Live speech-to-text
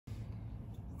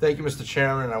Thank you, Mr.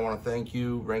 Chairman. I want to thank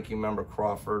you, Ranking Member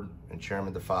Crawford and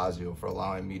Chairman DeFazio, for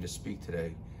allowing me to speak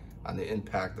today on the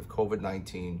impact of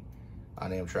COVID-19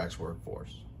 on Amtrak's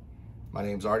workforce. My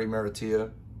name is Artie, Maratea,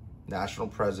 National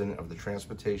President of the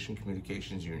Transportation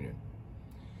Communications Union.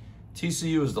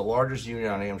 TCU is the largest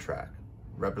union on Amtrak,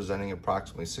 representing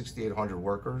approximately 6,800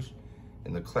 workers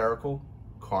in the clerical,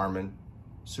 carman,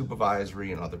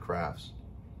 supervisory, and other crafts.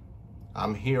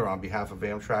 I'm here on behalf of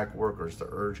Amtrak workers to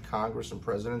urge Congress and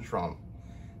President Trump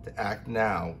to act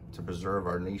now to preserve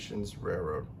our nation's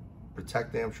railroad,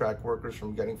 protect Amtrak workers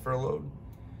from getting furloughed,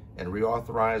 and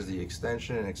reauthorize the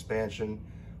extension and expansion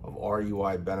of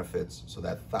RUI benefits so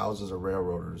that thousands of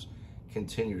railroaders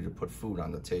continue to put food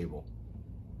on the table.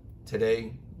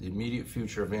 Today, the immediate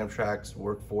future of Amtrak's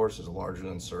workforce is largely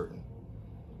uncertain.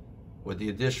 With the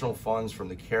additional funds from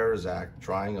the CARES Act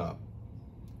drying up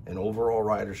and overall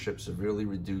ridership severely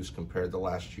reduced compared to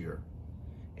last year,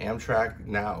 Amtrak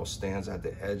now stands at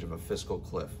the edge of a fiscal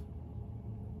cliff.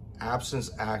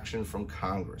 Absence action from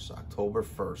Congress, October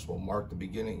 1st, will mark the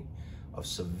beginning of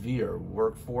severe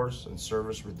workforce and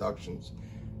service reductions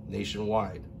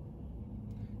nationwide.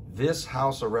 This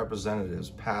House of Representatives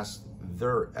passed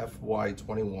their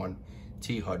FY21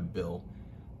 THUD bill,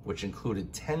 which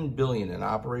included $10 billion in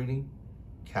operating,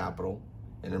 capital,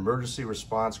 and emergency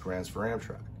response grants for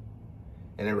Amtrak,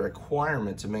 and a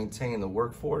requirement to maintain the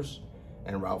workforce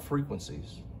and route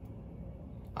frequencies.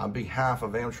 On behalf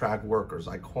of Amtrak workers,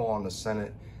 I call on the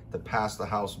Senate to pass the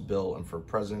House bill and for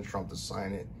President Trump to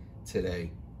sign it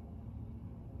today.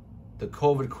 The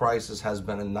COVID crisis has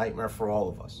been a nightmare for all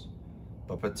of us,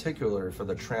 but particularly for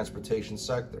the transportation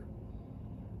sector.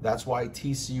 That's why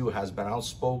TCU has been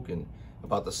outspoken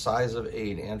about the size of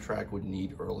aid Amtrak would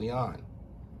need early on.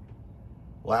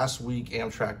 Last week,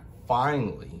 Amtrak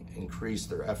finally increased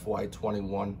their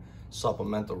FY21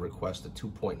 supplemental request to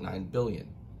 $2.9 billion,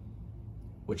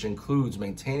 which includes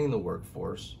maintaining the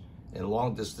workforce and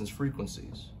long-distance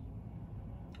frequencies.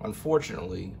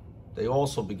 Unfortunately, they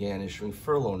also began issuing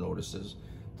furlough notices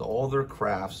to all their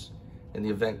crafts in the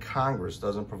event Congress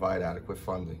doesn't provide adequate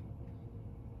funding.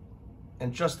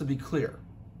 And just to be clear,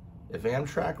 if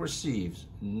Amtrak receives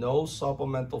no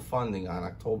supplemental funding on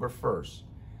October 1st,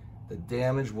 the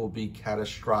damage will be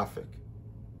catastrophic.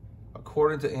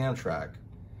 According to Amtrak,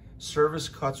 service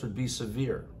cuts would be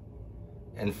severe,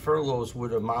 and furloughs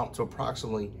would amount to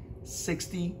approximately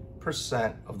 60%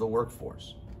 of the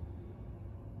workforce.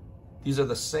 These are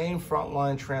the same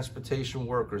frontline transportation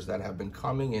workers that have been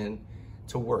coming in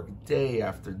to work day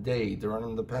after day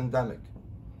during the pandemic,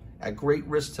 at great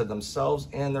risk to themselves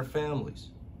and their families.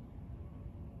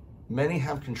 Many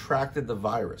have contracted the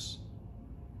virus.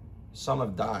 Some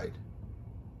have died.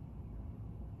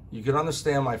 You can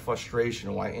understand my frustration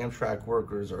and why Amtrak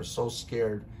workers are so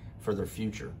scared for their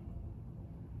future.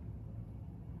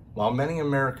 While many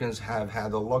Americans have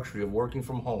had the luxury of working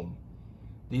from home,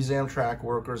 these Amtrak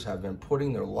workers have been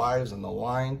putting their lives on the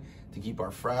line to keep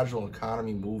our fragile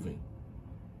economy moving.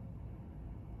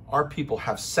 Our people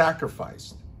have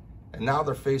sacrificed, and now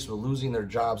they're faced with losing their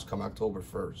jobs come October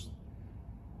 1st.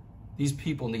 These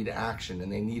people need action,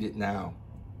 and they need it now.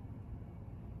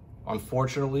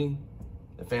 Unfortunately,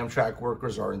 if Amtrak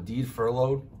workers are indeed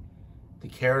furloughed, the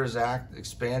CARES Act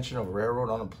expansion of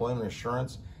railroad unemployment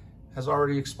insurance has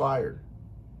already expired.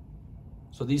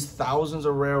 So these thousands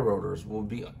of railroaders will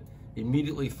be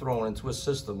immediately thrown into a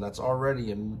system that's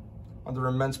already under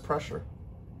immense pressure.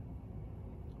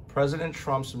 President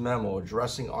Trump's memo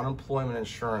addressing unemployment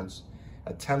insurance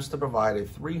attempts to provide a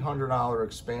 $300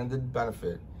 expanded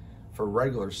benefit for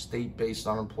regular state-based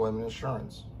unemployment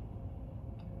insurance.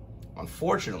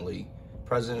 Unfortunately,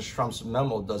 President Trump's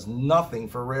memo does nothing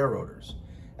for railroaders,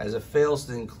 as it fails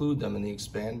to include them in the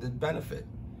expanded benefit.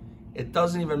 It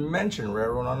doesn't even mention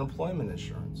railroad unemployment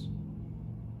insurance.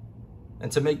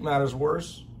 And to make matters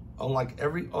worse, unlike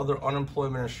every other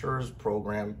unemployment insurance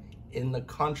program in the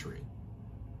country,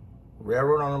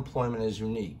 railroad unemployment is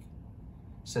unique,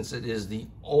 since it is the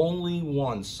only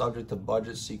one subject to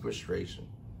budget sequestration.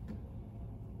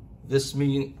 This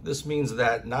means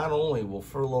that not only will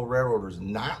furlough railroaders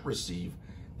not receive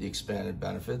the expanded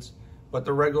benefits, but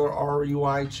the regular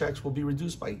RUI checks will be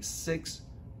reduced by 6%.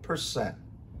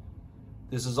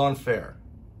 This is unfair,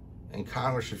 and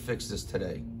Congress should fix this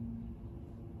today.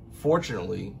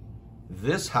 Fortunately,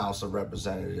 this House of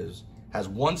Representatives has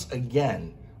once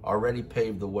again already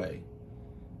paved the way.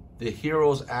 The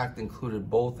HEROES Act included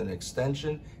both an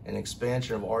extension and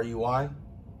expansion of RUI,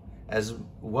 as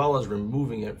well as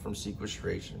removing it from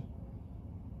sequestration.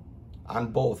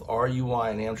 On both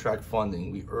RUI and Amtrak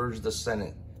funding, we urge the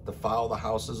Senate to follow the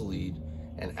House's lead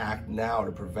and act now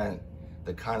to prevent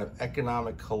the kind of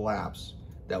economic collapse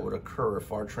that would occur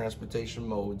if our transportation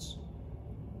modes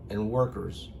and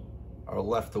workers are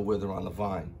left to wither on the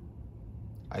vine.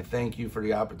 I thank you for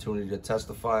the opportunity to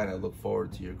testify, and I look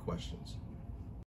forward to your questions.